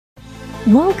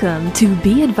Welcome to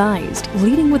Be Advised,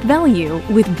 Leading with Value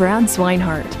with Brad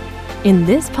Swinehart. In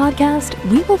this podcast,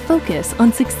 we will focus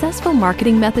on successful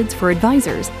marketing methods for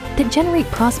advisors that generate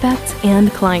prospects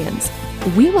and clients.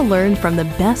 We will learn from the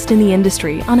best in the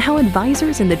industry on how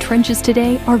advisors in the trenches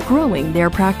today are growing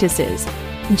their practices.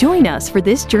 Join us for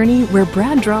this journey where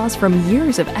Brad draws from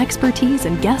years of expertise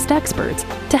and guest experts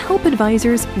to help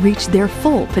advisors reach their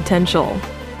full potential.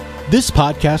 This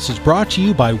podcast is brought to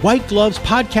you by White Glove's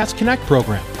Podcast Connect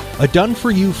program, a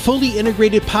done-for-you, fully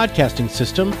integrated podcasting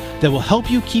system that will help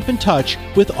you keep in touch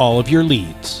with all of your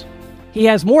leads. He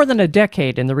has more than a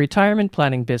decade in the retirement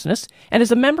planning business and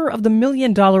is a member of the $1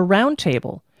 Million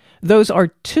Roundtable. Those are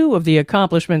two of the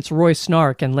accomplishments Roy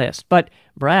Snarr can list. But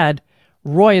Brad,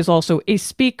 Roy is also a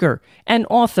speaker, an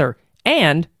author,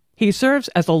 and he serves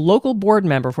as a local board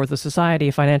member for the Society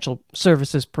of Financial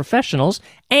Services Professionals,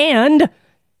 and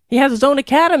he has his own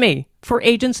academy for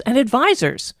agents and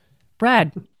advisors.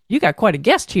 Brad, you got quite a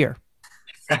guest here.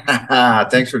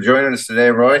 Thanks for joining us today,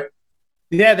 Roy.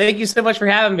 Yeah, thank you so much for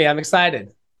having me. I'm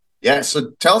excited. Yeah,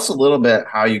 so tell us a little bit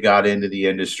how you got into the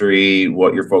industry,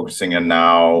 what you're focusing on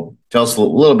now. Tell us a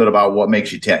little bit about what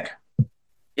makes you tick.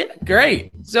 Yeah,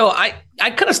 great. So I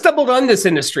kind of stumbled on this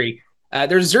industry.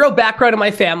 There's zero background in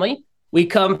my family. We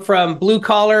come from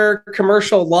blue-collar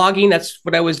commercial logging. That's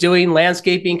what I was doing,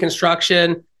 landscaping,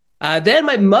 construction. Then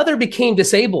my mother became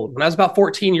disabled when I was about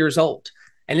 14 years old.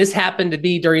 And this happened to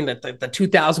be during the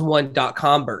 2001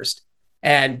 dot-com burst.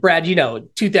 And Brad, you know,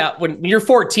 when you're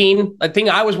 14, the thing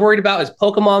I was worried about is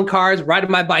Pokemon cards, riding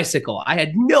my bicycle. I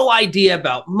had no idea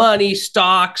about money,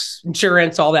 stocks,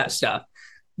 insurance, all that stuff.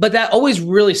 But that always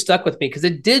really stuck with me because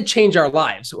it did change our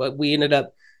lives. We ended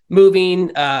up moving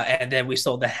and then we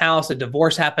sold the house. A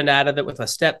divorce happened out of it with a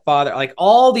stepfather. Like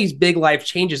all these big life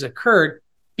changes occurred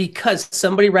because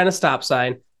somebody ran a stop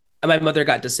sign and my mother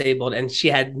got disabled and she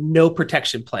had no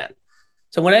protection plan.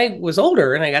 So when I was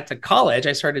older and I got to college,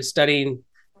 I started studying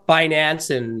finance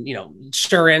and,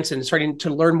 insurance and starting to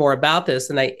learn more about this.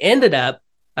 And I ended up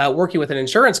working with an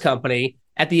insurance company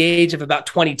at the age of about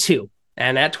 22.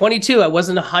 And at 22, I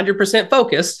wasn't 100%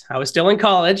 focused. I was still in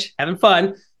college, having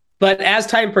fun. But as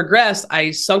time progressed,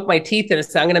 I sunk my teeth in and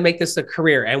said, I'm going to make this a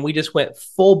career. And we just went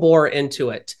full bore into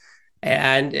it.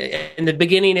 And in the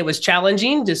beginning, it was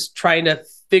challenging, just trying to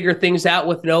figure things out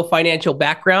with no financial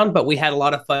background, but we had a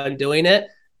lot of fun doing it.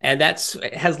 And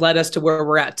has led us to where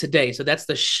we're at today. So that's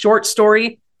the short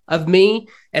story of me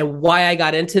and why I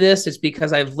got into this is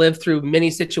because I've lived through many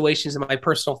situations in my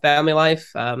personal family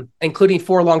life, including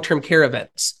 4 long-term care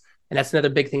events. And that's another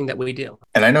big thing that we do.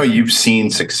 And I know you've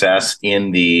seen success in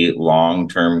the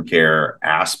long-term care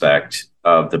aspect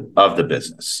of the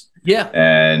business. Yeah.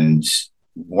 And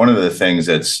one of the things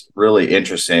that's really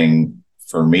interesting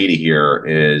for me to hear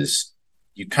is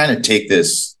you kind of take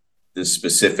this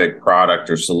specific product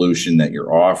or solution that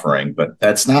you're offering, but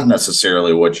that's not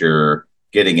necessarily what you're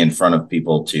getting in front of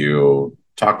people to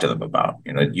talk to them about.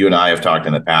 You and I have talked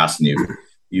in the past, and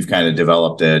you've kind of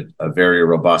developed a very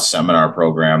robust seminar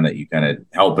program that you kind of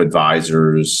help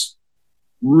advisors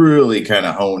really kind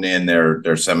of hone in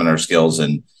their seminar skills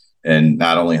and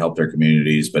not only help their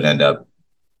communities, but end up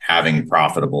having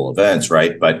profitable events,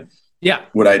 right? But yeah,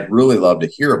 what I'd really love to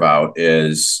hear about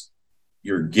is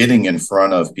you're getting in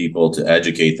front of people to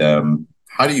educate them.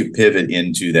 How do you pivot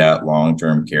into that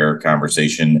long-term care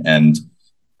conversation? And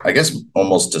I guess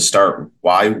almost to start,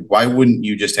 why wouldn't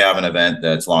you just have an event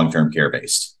that's long-term care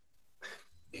based?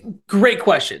 Great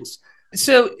questions.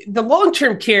 So the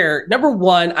long-term care, number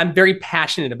one, I'm very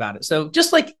passionate about it. So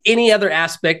just like any other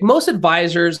aspect, most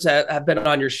advisors that have been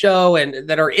on your show and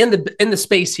that are in the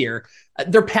space here,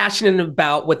 they're passionate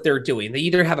about what they're doing. They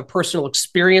either have a personal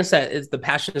experience the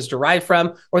passion is derived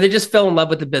from, or they just fell in love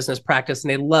with the business practice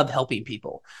and they love helping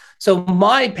people. So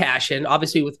my passion,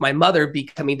 obviously with my mother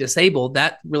becoming disabled,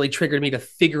 that really triggered me to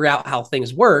figure out how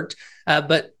things worked.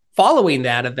 But following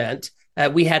that event,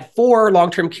 we had 4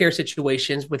 long-term care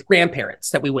situations with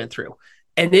grandparents that we went through.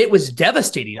 And it was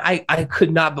devastating. I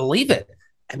could not believe it.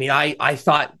 I mean, I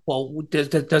thought, well,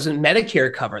 doesn't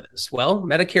Medicare cover this? Well,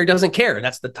 Medicare doesn't care.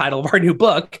 That's the title of our new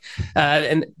book.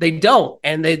 And they don't.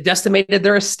 And they decimated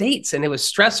their estates. And it was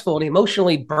stressful and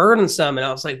emotionally burdensome. And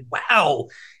I was like, wow,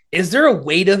 is there a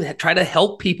way to try to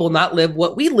help people not live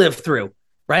what we live through?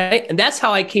 Right. And that's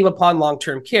how I came upon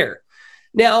long-term care.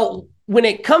 Now, when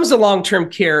it comes to long-term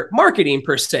care marketing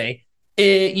per se,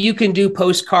 you can do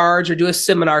postcards or do a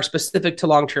seminar specific to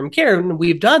long-term care. And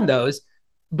we've done those,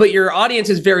 but your audience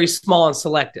is very small and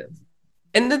selective.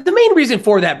 And the main reason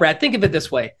for that, Brad, think of it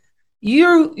this way.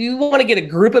 You want to get a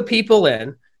group of people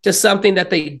in to something that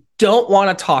they don't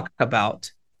want to talk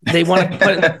about They want to put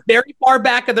it in the very far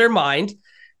back of their mind.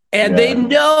 And they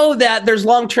know that there's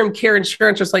long-term care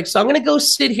insurance. It's like, so I'm going to go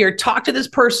sit here, talk to this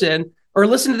person, or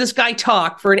listen to this guy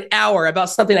talk for an hour about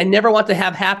something I never want to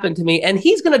have happen to me. And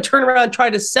he's going to turn around and try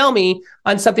to sell me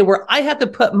on something where I have to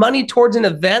put money towards an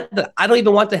event that I don't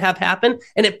even want to have happen.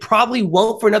 And it probably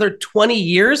won't for another 20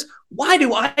 years. Why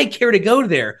do I care to go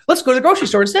there? Let's go to the grocery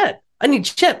store instead. I need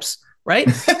chips, right?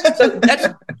 So that's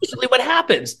usually what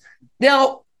happens.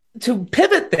 Now, to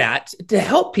pivot that, to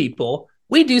help people,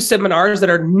 we do seminars that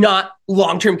are not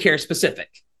long-term care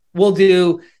specific. We'll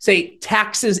do, say,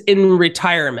 taxes in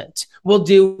retirement. We'll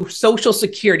do Social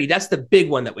Security. That's the big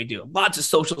one that we do. Lots of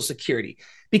Social Security.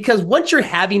 Because once you're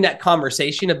having that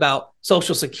conversation about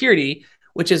Social Security,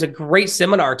 which is a great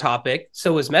seminar topic,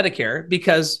 so is Medicare,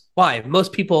 because why?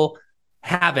 Most people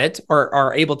have it or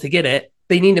are able to get it.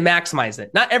 They need to maximize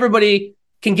it. Not everybody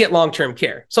can get long-term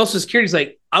care. Social Security is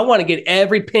like, I want to get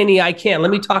every penny I can.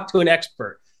 Let me talk to an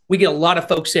expert. We get a lot of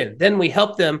folks in. Then we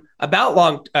help them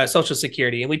about Social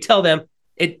Security, and we tell them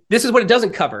this is what it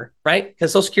doesn't cover, right?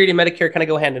 Because Social Security and Medicare kind of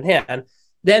go hand in hand.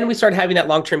 Then we start having that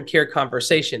long-term care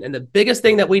conversation. And the biggest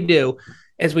thing that we do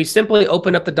is we simply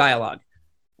open up the dialogue.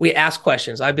 We ask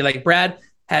questions. I'd be like, Brad,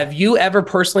 have you ever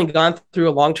personally gone through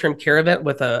a long-term care event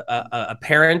with a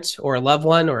parent or a loved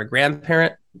one or a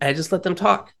grandparent? I just let them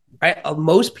talk, right?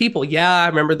 Most people, I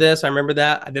remember this, I remember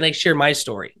that. And then I share my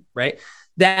story, right?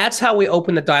 That's how we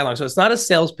open the dialogue. So it's not a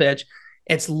sales pitch.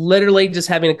 It's literally just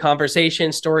having a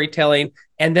conversation, storytelling.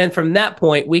 And then from that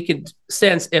point, we can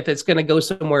sense if it's going to go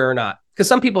somewhere or not. Because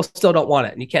some people still don't want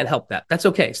it and you can't help that. That's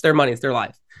okay. It's their money. It's their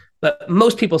life. But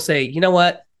most people say, you know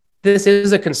what? This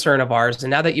is a concern of ours. And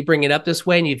now that you bring it up this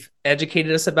way and you've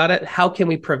educated us about it, how can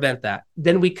we prevent that?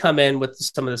 Then we come in with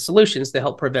some of the solutions to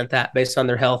help prevent that based on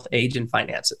their health, age, and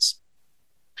finances.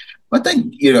 I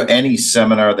think, any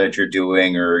seminar that you're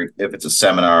doing, or if it's a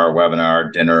seminar,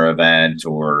 webinar, dinner event,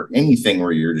 or anything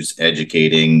where you're just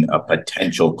educating a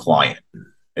potential client,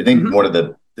 I think one of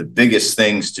the biggest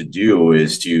things to do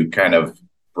is to kind of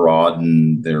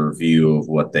broaden their view of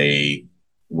what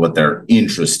they're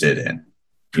interested in.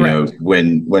 Correct.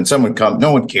 When someone comes,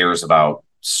 no one cares about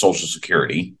Social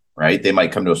Security, right? They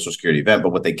might come to a Social Security event,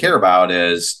 but what they care about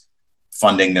is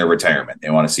funding their retirement.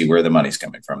 They want to see where the money's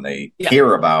coming from. They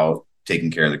care about taking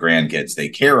care of the grandkids. They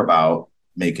care about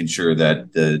making sure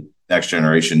that the next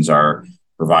generations are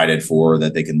provided for,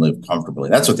 that they can live comfortably.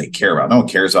 That's what they care about. No one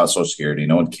cares about Social Security.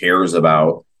 No one cares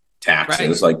about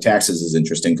taxes. Right. Like taxes is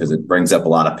interesting because it brings up a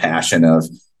lot of passion of,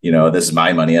 this is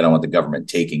my money. I don't want the government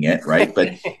taking it. Right. But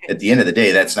at the end of the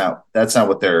day, that's not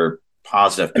what their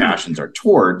positive passions are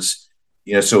towards.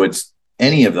 So it's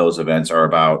any of those events are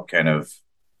about kind of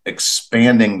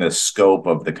expanding the scope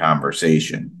of the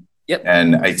conversation. Yep.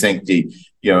 And I think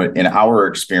in our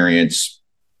experience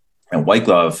and White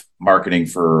Glove marketing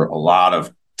for a lot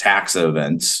of tax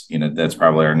events, that's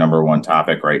probably our number one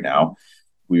topic right now.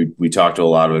 We talked to a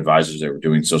lot of advisors that were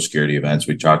doing Social Security events.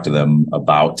 We talked to them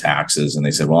about taxes and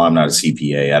they said, well, I'm not a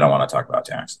CPA. I don't want to talk about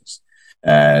taxes.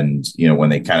 And, when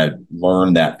they kind of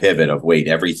learn that pivot of, wait,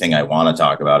 everything I want to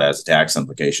talk about has a tax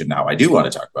implication. Now I do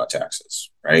want to talk about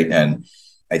taxes. Right. And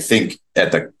I think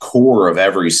at the core of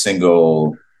every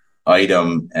single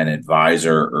item an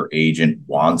advisor or agent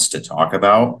wants to talk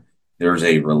about, there's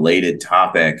a related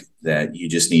topic that you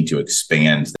just need to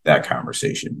expand that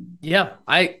conversation. Yeah,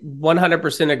 I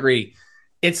 100% agree.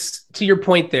 It's to your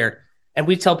point there. And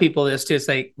we tell people this too. It's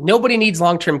like, nobody needs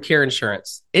long-term care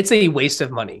insurance. It's a waste of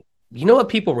money. You know what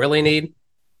people really need?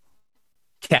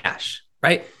 Cash,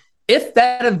 right? If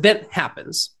that event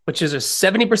happens, which is a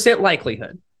 70%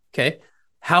 likelihood, okay,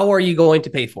 how are you going to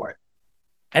pay for it?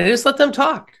 And just let them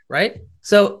talk, right?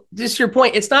 So just your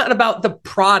point, it's not about the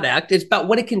product. It's about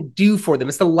what it can do for them.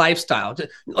 It's the lifestyle.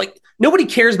 Like nobody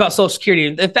cares about Social Security.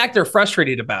 In fact, they're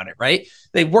frustrated about it, right?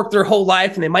 They've worked their whole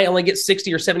life and they might only get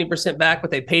 60 or 70% back, but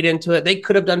they paid into it. They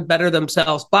could have done better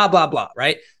themselves, blah, blah, blah,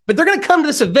 right? But they're going to come to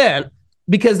this event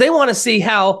because they want to see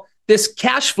how this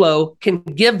cash flow can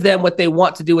give them what they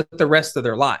want to do with the rest of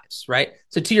their lives, right?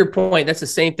 So to your point, that's the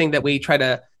same thing that we try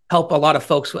to help a lot of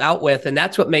folks out with. And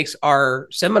that's what makes our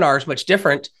seminars much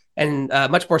different and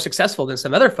much more successful than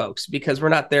some other folks, because we're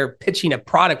not there pitching a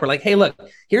product. We're like, hey, look,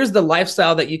 here's the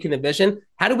lifestyle that you can envision.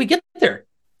 How do we get there?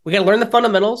 We got to learn the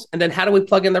fundamentals. And then how do we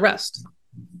plug in the rest?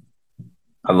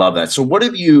 I love that. So what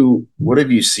have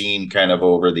you seen kind of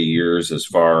over the years as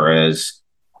far as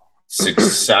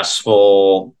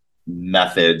successful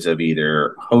methods of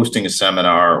either hosting a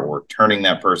seminar or turning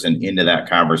that person into that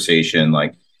conversation?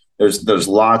 Like there's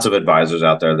lots of advisors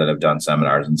out there that have done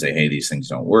seminars and say, hey, these things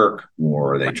don't work,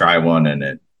 or they try one and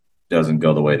it doesn't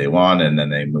go the way they want, and then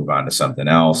they move on to something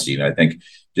else. I think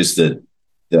just the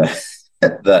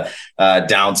the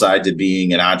downside to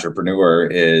being an entrepreneur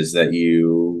is that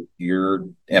you're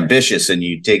ambitious and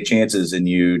you take chances and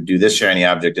you do this shiny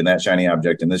object and that shiny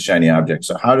object and this shiny object.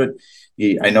 So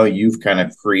I know you've kind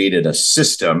of created a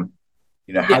system.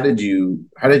 How did you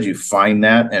find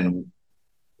that, and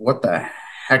what the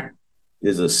heck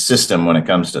is a system when it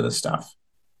comes to this stuff?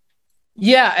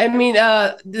 Yeah, I mean,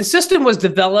 the system was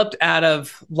developed out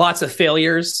of lots of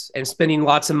failures and spending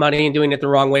lots of money and doing it the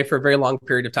wrong way for a very long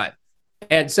period of time.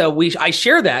 And so I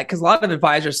share that because a lot of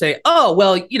advisors say, oh,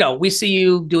 well, we see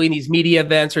you doing these media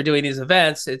events or doing these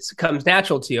events. It comes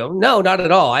natural to you. No, not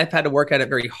at all. I've had to work at it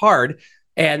very hard.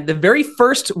 And the very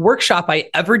first workshop I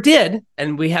ever did,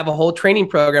 and we have a whole training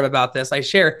program about this,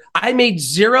 I made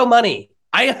zero money.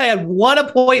 I had one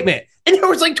appointment and there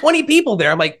was like 20 people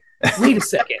there. I'm like, wait a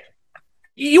second.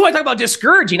 You want to talk about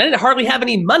discouraging? I didn't hardly have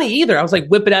any money either. I was like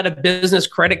whipping out a business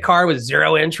credit card with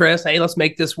zero interest. Hey, let's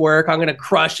make this work. I'm going to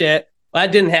crush it. Well,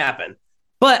 that didn't happen.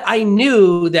 But I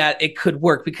knew that it could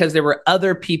work because there were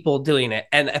other people doing it.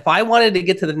 And if I wanted to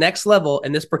get to the next level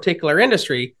in this particular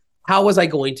industry, how was I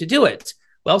going to do it?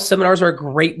 Well, seminars are a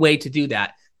great way to do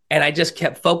that. And I just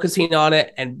kept focusing on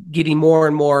it and getting more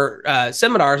and more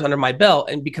seminars under my belt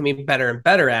and becoming better and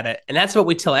better at it. And that's what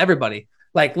we tell everybody.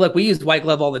 Like, look, we use White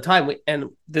Glove all the time. And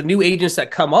the new agents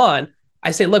that come on,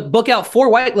 I say, look, book out 4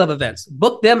 White Glove events.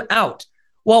 Book them out.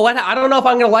 Well, I don't know if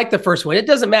I'm going to like the first one. It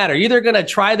doesn't matter. You're either going to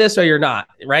try this or you're not,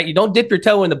 right? You don't dip your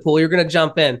toe in the pool. You're going to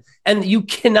jump in. And you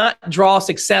cannot draw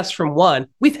success from one.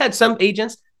 We've had some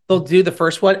agents, they'll do the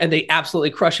first one and they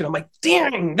absolutely crush it. I'm like,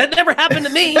 dang, that never happened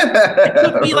to me. It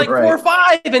took me like right. 4 or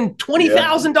 5 and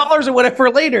 $20,000 or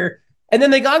whatever later. And then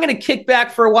they go, I'm going to kick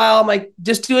back for a while. I'm like,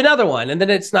 just do another one. And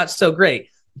then it's not so great.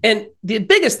 And the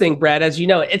biggest thing, Brad, as you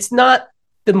know, it's not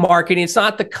the marketing, it's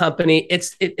not the company.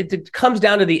 It comes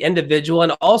down to the individual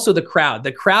and also the crowd.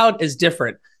 The crowd is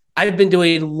different. I've been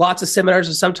doing lots of seminars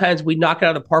and sometimes we knock it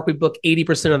out of the park. We book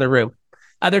 80% of the room.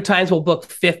 Other times we'll book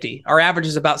 50. Our average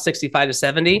is about 65 to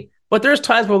 70. But there's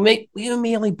times we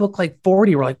may only book like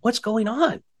 40. We're like, what's going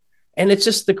on? And it's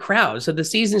just the crowd. So the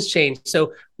seasons change.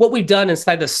 So what we've done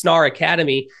inside the SNAR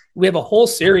Academy, we have a whole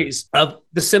series of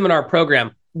the seminar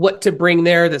program, what to bring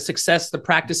there, the success, the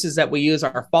practices that we use,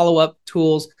 our follow-up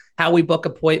tools, how we book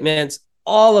appointments,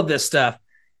 all of this stuff.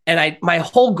 And my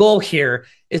whole goal here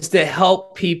is to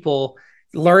help people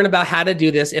learn about how to do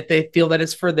this if they feel that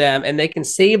it's for them, and they can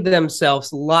save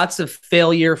themselves lots of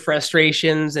failure,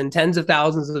 frustrations, and tens of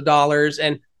thousands of dollars,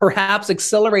 and perhaps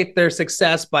accelerate their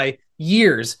success by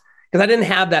years. Because I didn't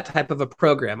have that type of a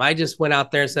program. I just went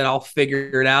out there and said, I'll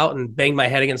figure it out, and banged my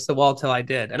head against the wall till I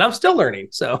did. And I'm still learning.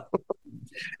 So,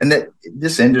 and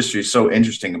this industry is so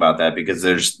interesting about that because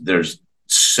there's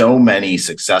so many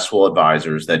successful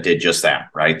advisors that did just that,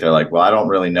 right? They're like, well, I don't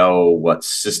really know what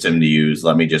system to use.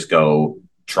 Let me just go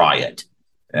try it.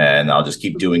 And I'll just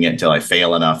keep doing it until I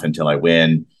fail enough, until I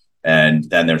win. And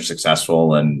then they're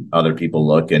successful and other people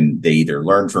look and they either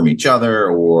learn from each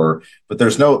other but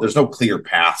there's no clear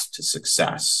path to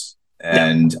success.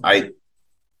 And I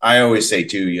always say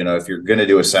too, if you're going to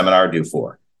do a seminar, do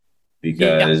 4.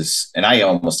 And I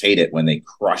almost hate it when they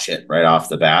crush it right off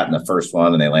the bat in the first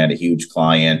one and they land a huge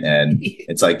client and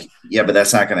it's like, yeah, but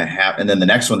that's not going to happen. And then the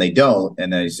next one they don't.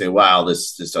 And then you say, wow,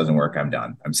 this doesn't work. I'm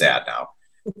done. I'm sad now.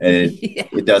 And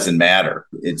it doesn't matter.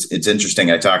 It's interesting.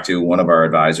 I talked to one of our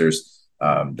advisors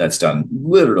that's done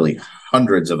literally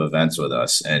hundreds of events with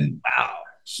us. And wow,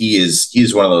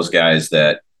 he's one of those guys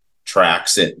that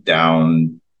tracks it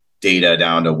down, data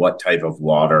down to what type of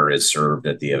water is served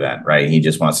at the event, right? He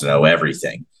just wants to know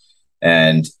everything.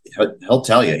 And he'll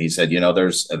tell you, he said,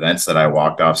 there's events that I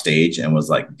walked off stage and was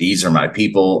like, these are my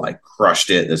people. I crushed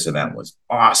it. This event was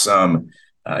awesome.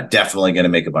 Definitely going to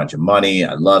make a bunch of money.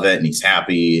 I love it. And he's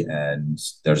happy. And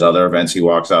there's other events he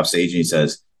walks off stage and he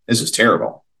says, this is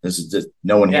terrible. This is just,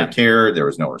 no one here cared. There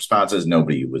was no responses.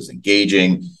 Nobody was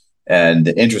engaging. And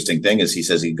the interesting thing is he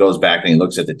says he goes back and he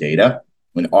looks at the data.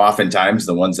 When oftentimes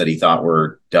the ones that he thought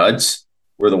were duds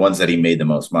were the ones that he made the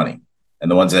most money. And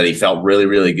the ones that he felt really,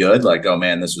 really good, like, oh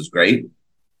man, this was great,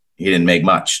 he didn't make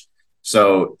much.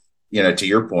 So, to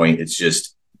your point, it's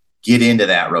just get into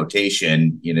that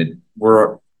rotation.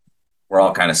 We're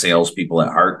all kind of salespeople at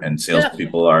heart, and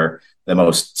salespeople are the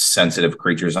most sensitive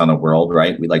creatures on the world,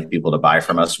 right? We like people to buy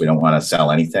from us. We don't want to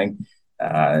sell anything.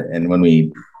 And when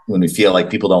we feel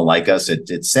like people don't like us,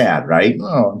 it's sad, right?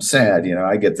 Oh, I'm sad.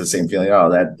 I get the same feeling.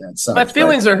 Oh, that sucks. My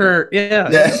feelings are hurt.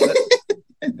 Yeah.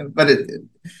 But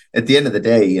at the end of the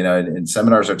day, and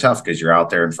seminars are tough because you're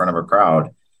out there in front of a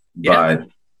crowd, but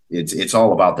it's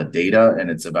all about the data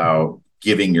and it's about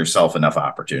giving yourself enough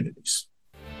opportunities.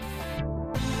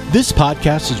 This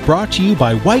podcast is brought to you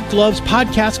by White Glove's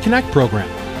Podcast Connect program,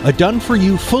 a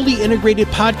done-for-you, fully integrated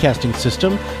podcasting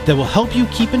system that will help you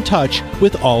keep in touch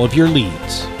with all of your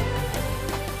leads.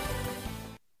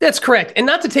 That's correct. And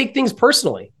not to take things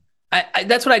personally.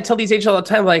 That's what I tell these agents all the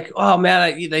time. Like, oh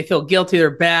man, they feel guilty, they're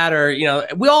bad, or,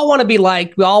 we all want to be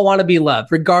liked. We all want to be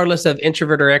loved, regardless of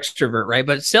introvert or extrovert, right?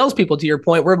 But salespeople, to your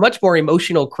point, we're much more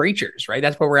emotional creatures, right?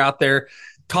 That's why we're out there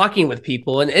talking with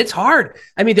people, and it's hard.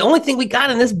 I mean, the only thing we got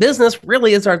in this business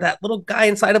really is that little guy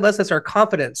inside of us. That's our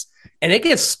confidence, and it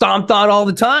gets stomped on all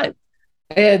the time.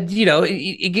 And you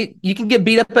can get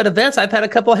beat up at events. I've had a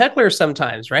couple of hecklers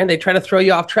sometimes, right? They try to throw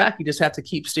you off track. You just have to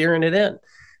keep steering it in.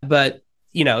 But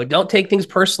don't take things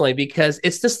personally, because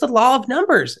it's just the law of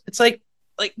numbers. It's like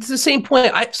it's the same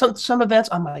point. Some events,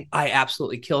 I'm like, I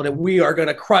absolutely killed it. We are going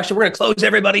to crush it. We're going to close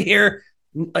everybody here.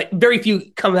 Like, very few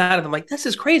come out of them like, this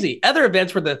is crazy. Other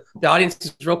events where the audience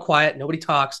is real quiet, nobody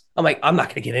talks, I'm like, I'm not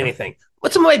going to get anything.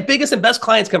 But some of my biggest and best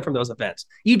clients come from those events.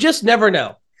 You just never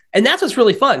know. And that's what's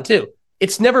really fun too.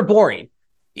 It's never boring.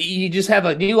 You just have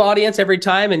a new audience every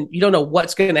time, and you don't know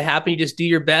what's going to happen. You just do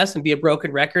your best and be a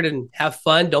broken record and have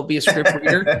fun. Don't be a script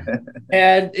reader.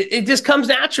 And it just comes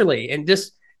naturally. And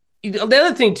just the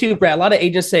other thing too, Brad, a lot of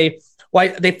agents say, why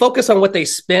they focus on what they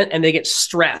spent and they get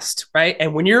stressed, right?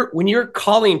 And when you're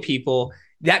calling people,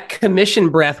 that commission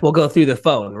breath will go through the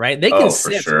phone, right? They can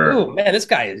sense, oh man, this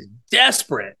guy is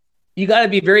desperate. You got to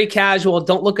be very casual.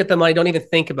 Don't look at the money. Don't even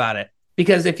think about it.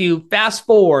 Because if you fast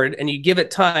forward and you give it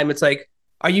time, it's like,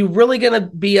 are you really going to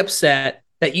be upset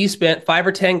that you spent $5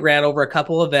 or $10 grand over a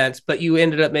couple events, but you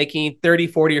ended up making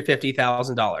 $30, $40, or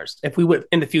 $50,000 if we would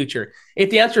in the future? If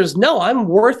the answer is no, I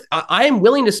am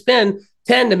willing to spend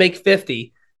 10 to make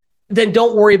 50, then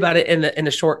don't worry about it in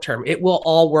the short term. It will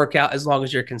all work out as long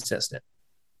as you're consistent.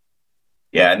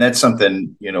 Yeah. And that's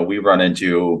something, we run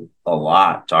into a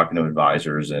lot talking to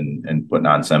advisors and putting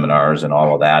on seminars and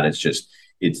all of that. It's just,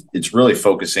 it's really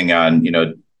focusing on,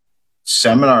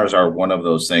 seminars are one of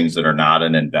those things that are not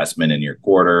an investment in your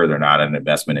quarter. They're not an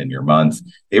investment in your month.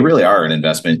 They really are an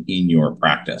investment in your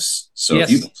practice. So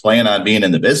If you plan on being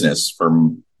in the business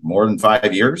for more than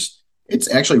 5 years, it's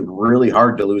actually really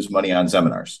hard to lose money on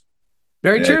seminars.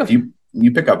 Very true. If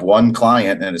you pick up one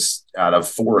client and it's out of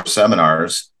 4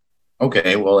 seminars,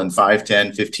 okay, well, in 5,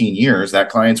 10, 15 years, that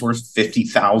client's worth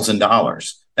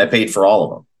 $50,000. That paid for all of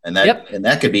them. And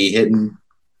that could be hitting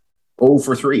 0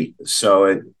 for 3.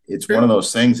 So it's one of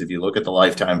those things. If you look at the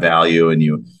lifetime value and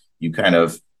you kind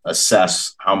of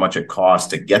assess how much it costs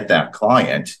to get that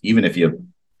client, even if you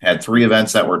had 3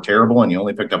 events that were terrible and you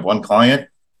only picked up 1 client,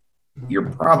 you're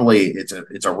probably,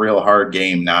 it's a real hard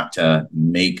game not to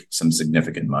make some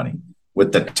significant money.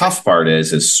 What the tough part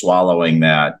is swallowing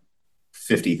that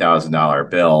 $50,000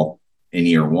 bill in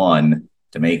year 1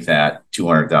 to make that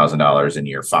 $200,000 in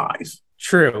year 5.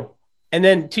 True. And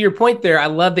then to your point there, I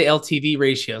love the LTV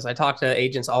ratios. I talk to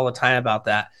agents all the time about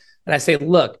that. And I say,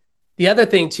 look, the other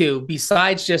thing too,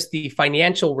 besides just the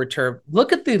financial return,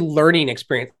 look at the learning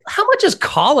experience. How much is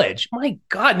college? My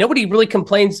God, nobody really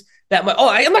complains that much. Oh,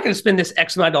 I'm not going to spend this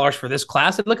X amount of dollars for this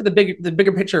class. And look at the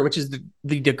bigger picture, which is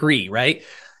the degree, right?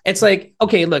 It's like,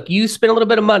 okay, look, you spend a little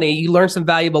bit of money, you learn some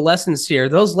valuable lessons here.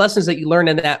 Those lessons that you learned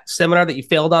in that seminar that you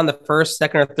failed on the first,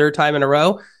 second, or third time in a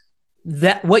row,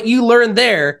 that what you learned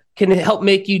there can help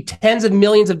make you tens of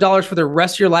millions of dollars for the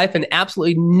rest of your life. And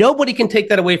absolutely nobody can take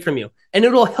that away from you. And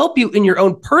it'll help you in your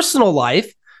own personal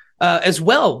life as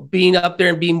well, being up there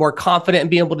and being more confident and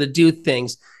being able to do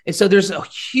things. And so there's a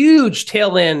huge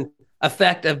tail end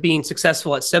effect of being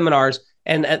successful at seminars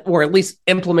or at least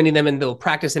implementing them into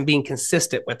practice and being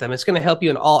consistent with them. It's going to help you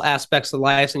in all aspects of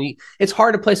life. And it's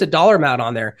hard to place a dollar amount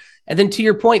on there. And then to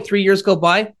your point, 3 years go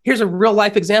by. Here's a real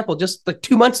life example. Just like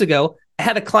 2 months ago, I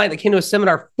had a client that came to a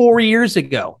seminar 4 years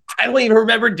ago. I don't even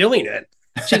remember doing it.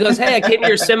 She goes, hey, I came to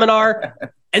your seminar.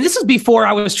 And this is before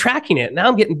I was tracking it. Now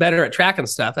I'm getting better at tracking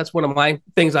stuff. That's one of my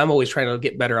things I'm always trying to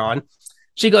get better on.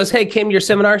 She goes, hey, came to your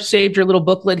seminar, saved your little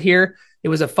booklet here. It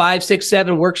was a 5, 6,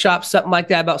 7 workshop, something like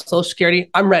that about Social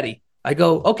Security. I'm ready. I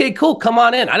go, okay, cool. Come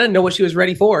on in. I didn't know what she was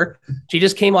ready for. She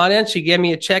just came on in. She gave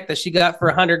me a check that she got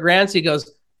for $100,000. She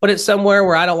goes, put it somewhere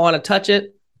where I don't want to touch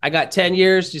it. I got 10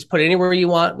 years. Just put it anywhere you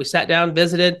want. We sat down,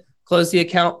 visited, closed the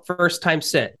account, first time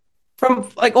sit from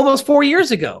like almost 4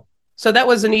 years ago. So that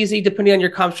was an easy, depending on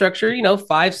your comp structure, $5,000,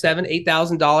 $7,000,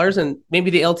 $8,000. And maybe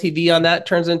the LTV on that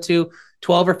turns into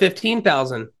 12 or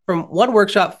 15,000 from one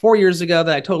workshop 4 years ago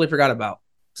that I totally forgot about.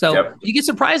 So You get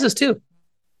surprises too.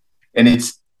 And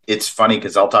it's funny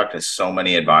because I'll talk to so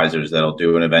many advisors that'll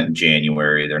do an event in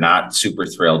January. They're not super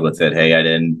thrilled with it. Hey, I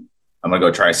didn't I'm going to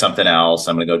go try something else.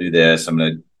 I'm going to go do this. I'm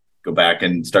going to go back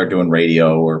and start doing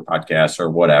radio or podcasts or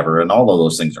whatever. And all of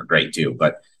those things are great too.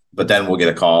 But then we'll get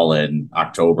a call in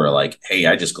October, like, hey,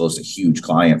 I just closed a huge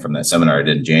client from that seminar I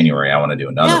did in January. I want to do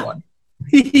another one.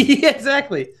 Yeah,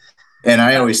 exactly. And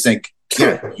I always think,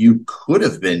 you could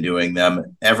have been doing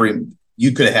them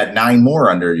you could have had 9 more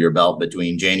under your belt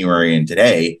between January and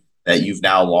today that you've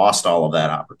now lost all of that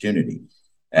opportunity.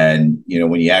 And,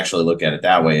 when you actually look at it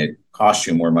that way, it costs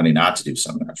you more money not to do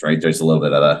seminars, right? There's a little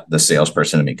bit of the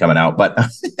salesperson in me coming out, but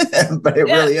but it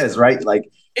really is, right?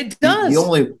 Like, it does.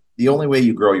 The only way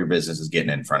you grow your business is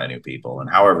getting in front of new people. And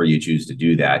however you choose to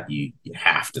do that, you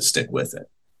have to stick with it.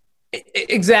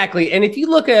 Exactly. And if you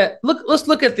let's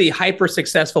look at the hyper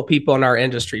successful people in our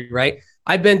industry, right?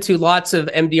 I've been to lots of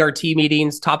MDRT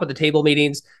meetings, top of the table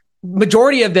meetings.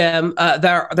 Majority of them,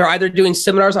 they're either doing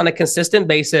seminars on a consistent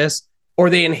basis or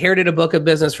they inherited a book of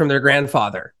business from their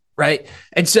grandfather, right?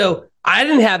 And so I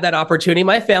didn't have that opportunity.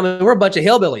 My family, we're a bunch of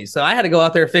hillbillies, so I had to go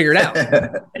out there and figure it out.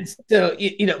 And so,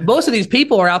 most of these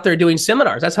people are out there doing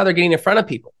seminars. That's how they're getting in front of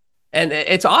people. And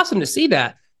it's awesome to see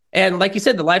that. And like you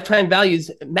said, the lifetime value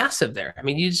is massive there. I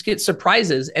mean, you just get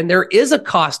surprises, and there is a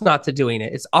cost not to doing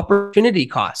it. It's opportunity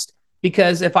cost.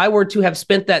 Because if I were to have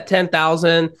spent that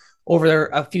 $10,000 over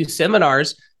a few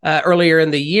seminars earlier in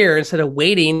the year, instead of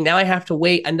waiting, now I have to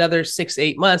wait another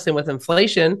 6-8 months. And with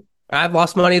inflation, I've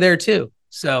lost money there too.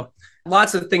 So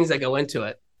lots of things that go into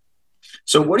it.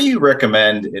 So what do you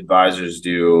recommend advisors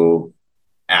do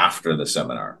after the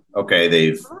seminar? Okay,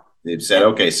 they've said,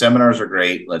 okay, seminars are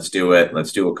great. Let's do it.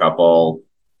 Let's do a couple.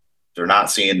 They're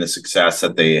not seeing the success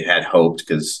that they had hoped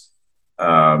because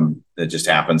that just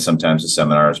happens sometimes at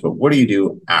seminars. But what do you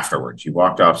do afterwards? You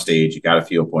walked off stage, you got a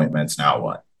few appointments. Now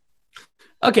what?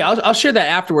 Okay, I'll share that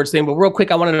afterwards thing. But real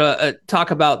quick, I wanted to talk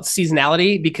about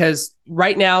seasonality because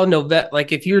right now,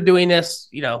 like if you're doing this,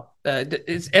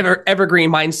 it's evergreen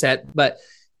mindset. But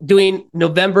doing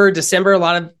November, December, a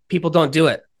lot of people don't do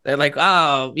it. They're like,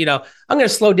 I'm going to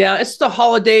slow down. It's the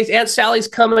holidays. Aunt Sally's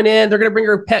coming in. They're going to bring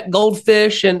her pet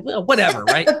goldfish and whatever,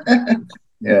 right?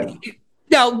 Yeah.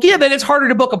 Now, given it's harder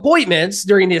to book appointments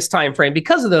during this time frame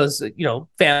because of those,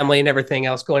 family and everything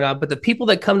else going on. But the people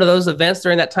that come to those events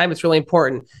during that time, it's really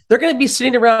important. They're going to be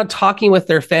sitting around talking with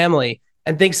their family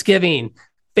and Thanksgiving,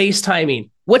 FaceTiming.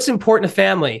 What's important to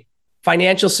family?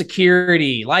 Financial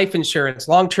security, life insurance,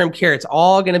 long-term care. It's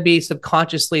all going to be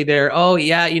subconsciously there. Oh,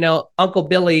 yeah, Uncle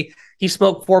Billy, he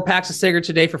smoked 4 packs of cigarettes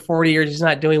a day for 40 years. He's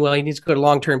not doing well. He needs to go to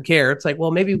long-term care. It's like,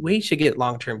 well, maybe we should get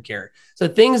long-term care. So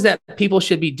things that people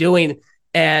should be doing.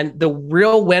 And the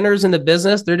real winners in the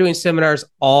business, they're doing seminars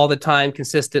all the time,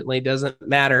 consistently. Does not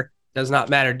matter.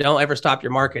 Don't ever stop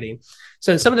your marketing.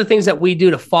 So some of the things that we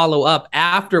do to follow up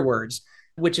afterwards,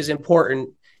 which is important,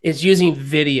 is using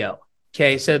video.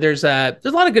 Okay, so there's a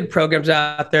lot of good programs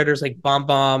out there. There's like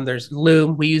BombBomb, there's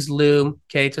Loom. We use Loom.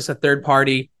 Okay, it's just a third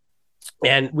party,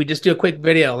 and we just do a quick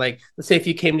video. Like, let's say if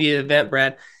you came to the event,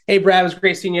 Brad. Hey, Brad, it was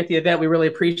great seeing you at the event. We really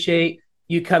appreciate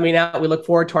you coming out. We look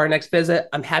forward to our next visit.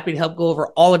 I'm happy to help go over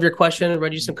all of your questions,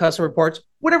 read you some custom reports,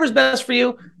 whatever's best for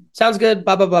you. Sounds good.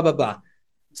 Blah, blah, blah, blah, blah.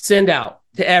 Send out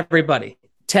to everybody,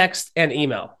 text and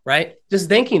email, right? Just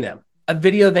thanking them. A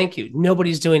video thank you.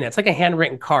 Nobody's doing that. It's like a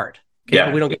handwritten card. Okay? Yeah.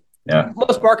 But we don't get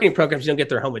most marketing programs, you don't get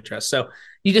their home address. So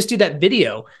you just do that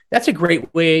video. That's a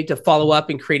great way to follow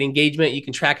up and create engagement. You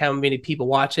can track how many people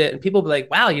watch it. And people will be like,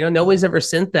 wow, nobody's ever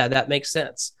sent that. That makes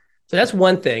sense. So that's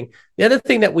one thing. The other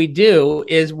thing that we do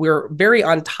is we're very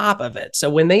on top of it. So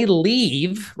when they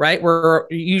leave, right, we're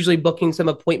usually booking some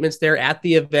appointments there at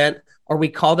the event, or we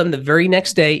call them the very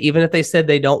next day, even if they said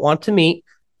they don't want to meet,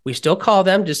 we still call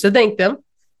them just to thank them.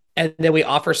 And then we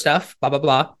offer stuff, blah, blah,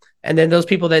 blah. And then those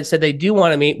people that said they do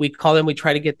want to meet, we call them, we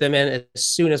try to get them in as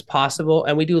soon as possible.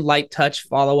 And we do light touch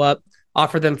follow-up,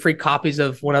 offer them free copies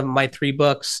of one of my 3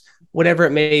 books, whatever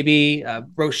it may be,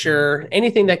 brochure,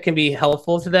 anything that can be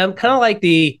helpful to them. Kind of like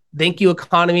the thank you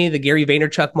economy, the Gary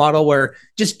Vaynerchuk model, where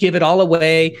just give it all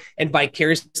away and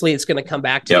vicariously it's going to come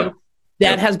back to you.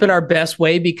 That has been our best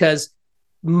way because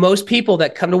most people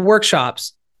that come to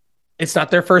workshops, it's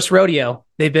not their first rodeo.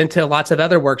 They've been to lots of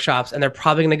other workshops and they're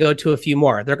probably going to go to a few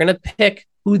more. They're going to pick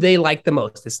who they like the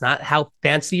most. It's not how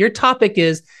fancy your topic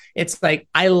is. It's like,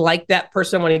 I like that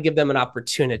person. I want to give them an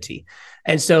opportunity.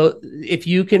 And so if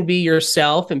you can be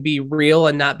yourself and be real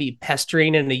and not be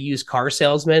pestering and a used car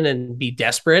salesman and be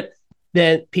desperate,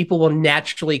 then people will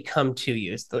naturally come to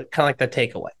you. It's kind of like the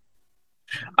takeaway.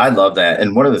 I love that.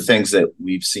 And one of the things that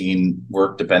we've seen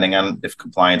work, depending on if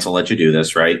compliance will let you do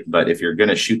this, right? But if you're going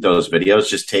to shoot those videos,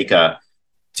 just take a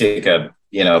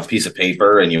piece of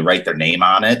paper and you write their name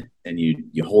on it and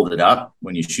you hold it up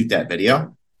when you shoot that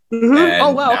video. And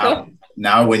Oh, wow. Okay.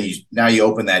 now when you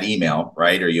open that email,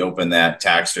 right, or you open that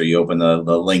text, or you open the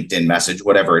LinkedIn message,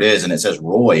 whatever it is, and it says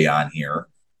Roy on here,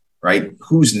 right?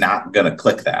 Who's not going to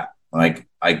click that? Like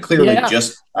I clearly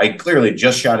just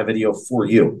shot a video for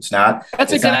you. It's not.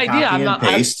 That's it's a good not idea. Copy and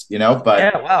paste, but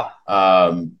yeah,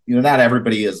 wow. not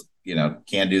everybody is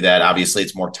can do that. Obviously,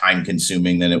 it's more time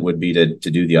consuming than it would be to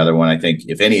do the other one. I think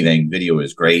if anything, video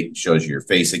is great. Shows you your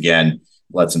face again,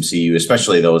 lets them see you,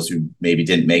 especially those who maybe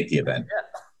didn't make the event.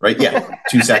 Right? Yeah,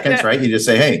 2 seconds. Right? You just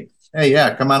say, hey,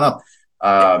 yeah, come on up.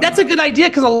 That's a good idea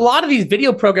because a lot of these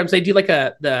video programs they do like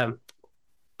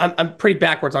I'm pretty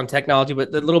backwards on technology,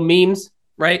 but the little memes,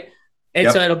 right?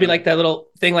 And so it'll be like that little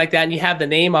thing like that, and you have the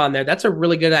name on there. That's a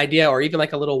really good idea, or even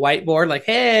like a little whiteboard, like,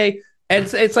 hey,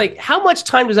 and it's like, how much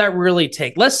time does that really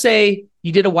take? Let's say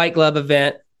you did a white glove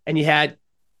event and you had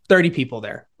 30 people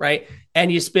there, right?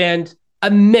 And you spend a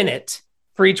minute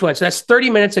for each one. So that's 30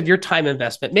 minutes of your time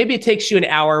investment. Maybe it takes you an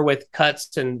hour with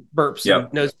cuts and burps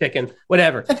and nose picking,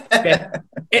 whatever. Okay?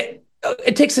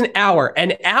 It takes an hour.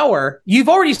 An hour, you've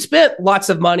already spent lots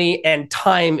of money and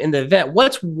time in the event.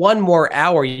 What's one more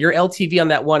hour? Your LTV on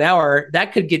that 1 hour,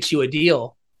 that could get you a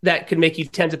deal that could make you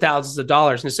tens of thousands of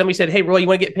dollars. And if somebody said, hey, Roy, you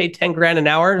want to get paid 10 grand an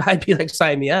hour? I'd be like,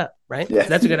 sign me up, right? Yeah.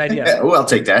 That's a good idea. Well, I'll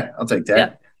take that.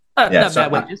 Yeah. Not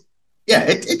bad wages.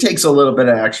 It takes a little bit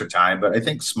of extra time, but I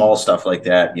think small stuff like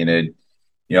that,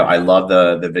 I love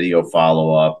the video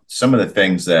follow-up. Some of the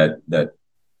things that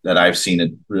I've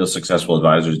seen real successful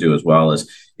advisors do as well is,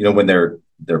 when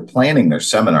they're planning their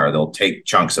seminar, they'll take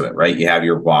chunks of it, right? You have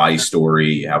your why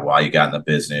story, you have why you got in the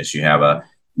business, you have a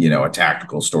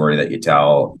tactical story that you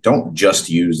tell. Don't just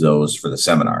use those for the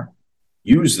seminar.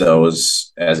 Use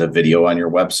those as a video on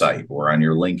your website or on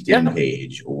your LinkedIn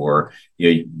page, or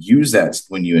use that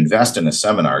when you invest in a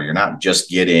seminar. You're not just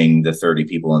getting the 30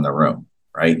 people in the room,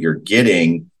 right? You're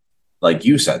getting, like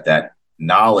you said, that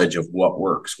knowledge of what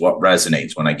works, what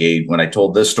resonates. When I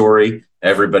told this story,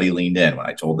 everybody leaned in. When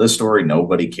I told this story,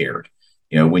 nobody cared.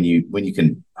 When you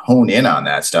can hone in on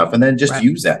that stuff and then just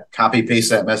use that, copy paste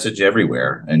that message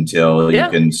everywhere until you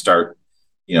can start,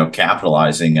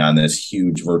 capitalizing on this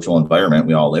huge virtual environment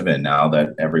we all live in now,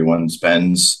 that everyone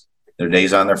spends their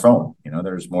days on their phone.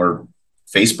 There's more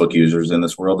Facebook users in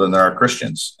this world than there are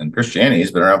Christians, and Christianity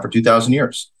has been around for 2,000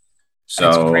 years.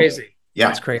 So that's crazy. Yeah,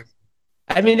 that's crazy.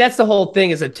 I mean, that's the whole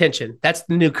thing, is attention. That's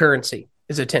the new currency,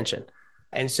 is attention.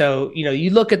 And so,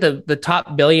 you look at the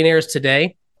top billionaires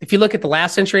today. If you look at the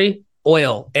last century,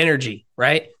 oil, energy,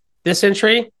 right? This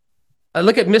century, I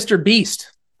look at Mr.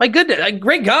 Beast. My goodness, a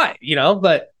great guy,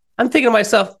 but I'm thinking to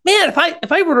myself, man,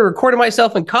 if I were to record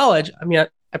myself in college, I mean,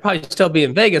 I'd probably still be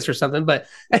in Vegas or something, but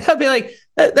I'd be like,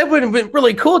 that would have been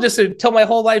really cool just to tell my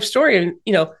whole life story.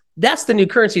 And, that's the new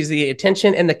currency, is the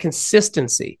attention and the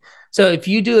consistency. So if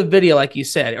you do a video, like you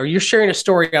said, or you're sharing a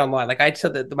story online, like I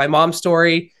said, my mom's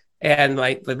story and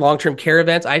the long-term care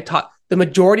events, I taught the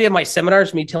majority of my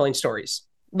seminars, me telling stories,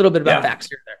 a little bit about facts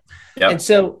here and there. Yep. And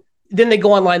so then they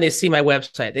go online, they see my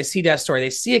website, they see that story, they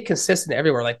see it consistent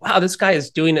everywhere. Like, wow, this guy is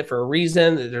doing it for a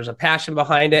reason. There's a passion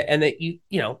behind it. And that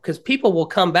because people will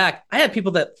come back. I had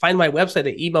people that find my website,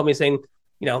 they email me saying,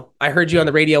 I heard you on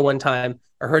the radio one time,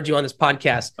 or heard you on this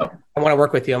podcast. Oh. I want to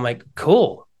work with you. I'm like,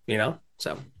 cool,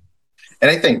 so.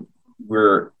 And I think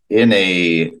we're in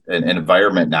an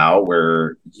environment now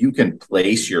where you can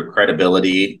place your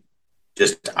credibility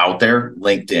just out there,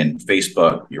 LinkedIn,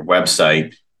 Facebook, your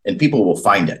website, and people will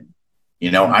find it.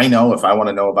 I know if I want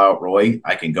to know about Roy,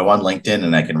 I can go on LinkedIn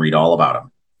and I can read all about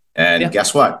him. And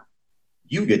guess what?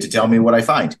 You get to tell me what I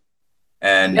find.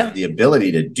 And the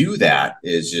ability to do that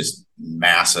is just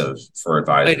massive for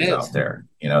advisors out there.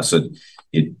 So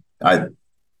I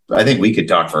think we could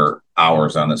talk for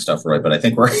hours on this stuff, Roy, but I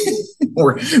think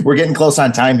we're getting close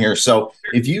on time here. So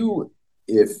if you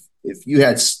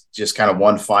had just kind of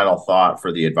one final thought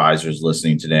for the advisors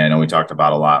listening today, I know we talked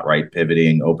about a lot, right?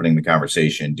 Pivoting, opening the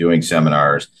conversation, doing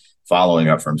seminars, following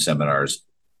up from seminars.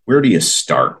 Where do you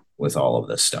start with all of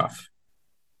this stuff?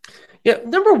 Yeah.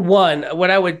 Number one,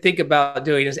 what I would think about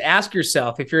doing is ask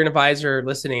yourself, if you're an advisor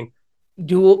listening,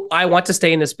 do I want to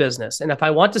stay in this business? And if I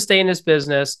want to stay in this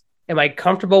business, am I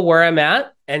comfortable where I'm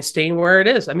at and staying where it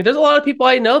is? I mean, there's a lot of people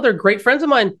I know, they're great friends of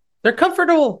mine. They're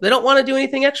comfortable. They don't want to do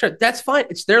anything extra. That's fine.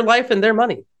 It's their life and their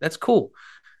money. That's cool.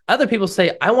 Other people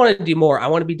say, I want to do more. I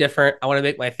want to be different. I want to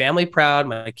make my family proud,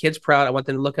 my kids proud. I want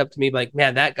them to look up to me like,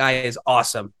 man, that guy is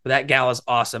awesome. That gal is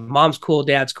awesome. Mom's cool.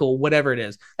 Dad's cool. Whatever it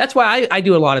is. That's why I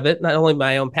do a lot of it. Not only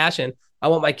my own passion. I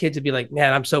want my kids to be like,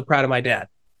 man, I'm so proud of my dad.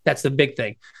 That's the big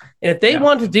thing. And if they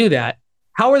want to do that,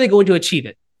 how are they going to achieve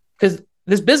it? Because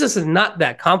This business is not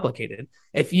that complicated.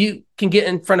 If you can get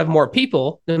in front of more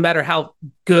people, no matter how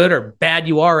good or bad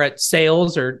you are at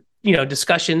sales or,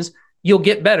 discussions, you'll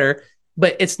get better.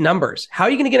 But it's numbers. How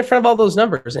are you going to get in front of all those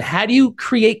numbers? And how do you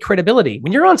create credibility?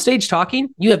 When you're on stage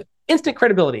talking, you have instant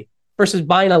credibility versus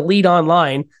buying a lead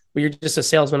online where you're just a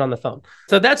salesman on the phone.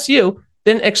 So that's you.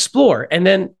 Then explore. And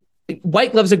then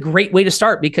White Glove's a great way to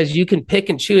start because you can pick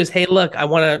and choose. Hey, look, I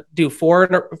want to do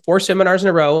four seminars in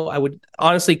a row. I would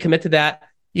honestly commit to that.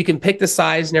 You can pick the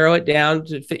size, narrow it down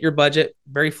to fit your budget,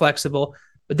 very flexible.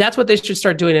 But that's what they should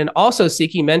start doing. And also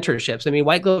seeking mentorships. I mean,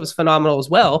 White Glove is phenomenal as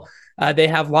well. They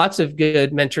have lots of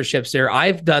good mentorships there.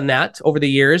 I've done that over the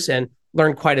years and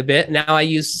learned quite a bit. Now I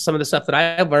use some of the stuff that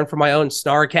I've learned from my own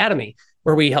SNAR Academy,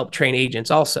 where we help train agents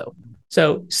also.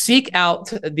 So seek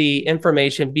out the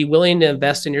information, be willing to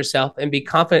invest in yourself and be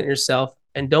confident in yourself,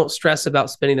 and don't stress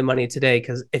about spending the money today,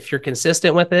 because if you're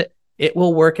consistent with it, it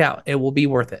will work out. It will be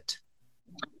worth it.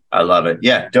 I love it.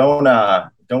 Yeah.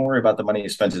 Don't worry about the money you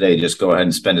spend today. Just go ahead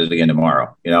and spend it again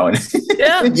tomorrow, and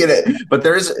Yeah. get it. But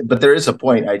there is a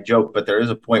point, I joke, but there is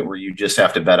a point where you just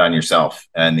have to bet on yourself.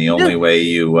 And the only way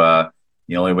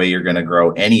you're going to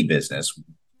grow any business,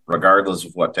 regardless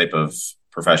of what type of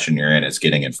profession you're in, is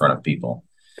getting in front of people.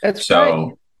 That's so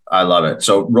right. I love it.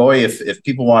 So Roy, if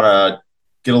people want to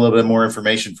get a little bit more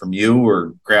information from you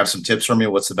or grab some tips from you,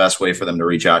 what's the best way for them to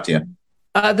reach out to you?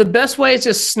 The best way is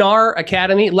just SNAR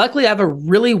Academy. Luckily, I have a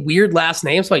really weird last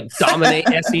name, so I dominate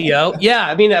SEO. Yeah,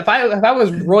 I mean, if I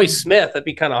was Roy Smith, that'd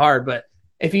be kind of hard. But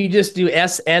if you just do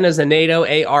SN as a NATO,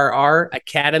 ARR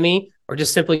Academy, or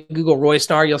just simply Google Roy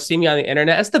SNAR, you'll see me on the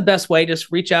internet. That's the best way.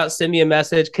 Just reach out, send me a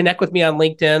message, connect with me on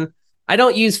LinkedIn. I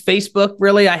don't use Facebook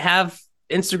really. I have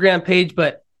Instagram page,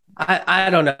 but I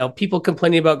don't know. People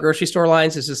complaining about grocery store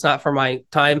lines is just not for my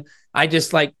time. I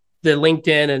just like the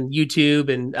LinkedIn and YouTube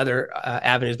and other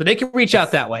avenues, but they can reach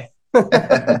out that way.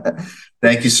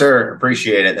 Thank you, sir.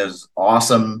 Appreciate it. That was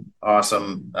awesome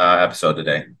episode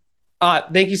today.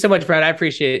 Thank you so much, Brad. I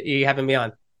appreciate you having me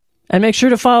on. And make sure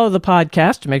to follow the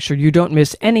podcast to make sure you don't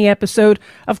miss any episode.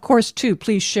 Of course, too,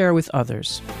 please share with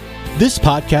others. This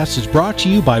podcast is brought to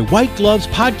you by White Glove's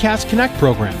Podcast Connect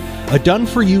program, a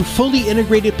done-for-you, fully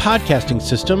integrated podcasting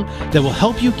system that will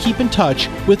help you keep in touch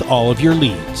with all of your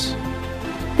leads.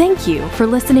 Thank you for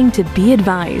listening to Be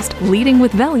Advised, Leading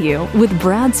with Value with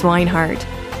Brad Swinehart.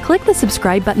 Click the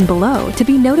subscribe button below to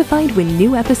be notified when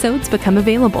new episodes become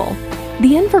available.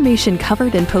 The information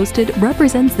covered and posted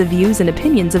represents the views and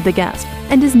opinions of the guest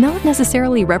and does not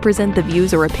necessarily represent the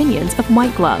views or opinions of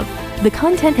White Glove. The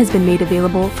content has been made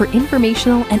available for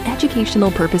informational and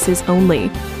educational purposes only.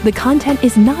 The content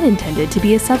is not intended to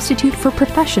be a substitute for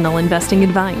professional investing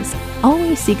advice.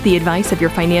 Always seek the advice of your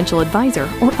financial advisor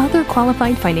or other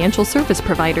qualified financial service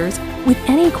providers with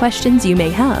any questions you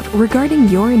may have regarding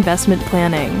your investment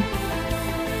planning.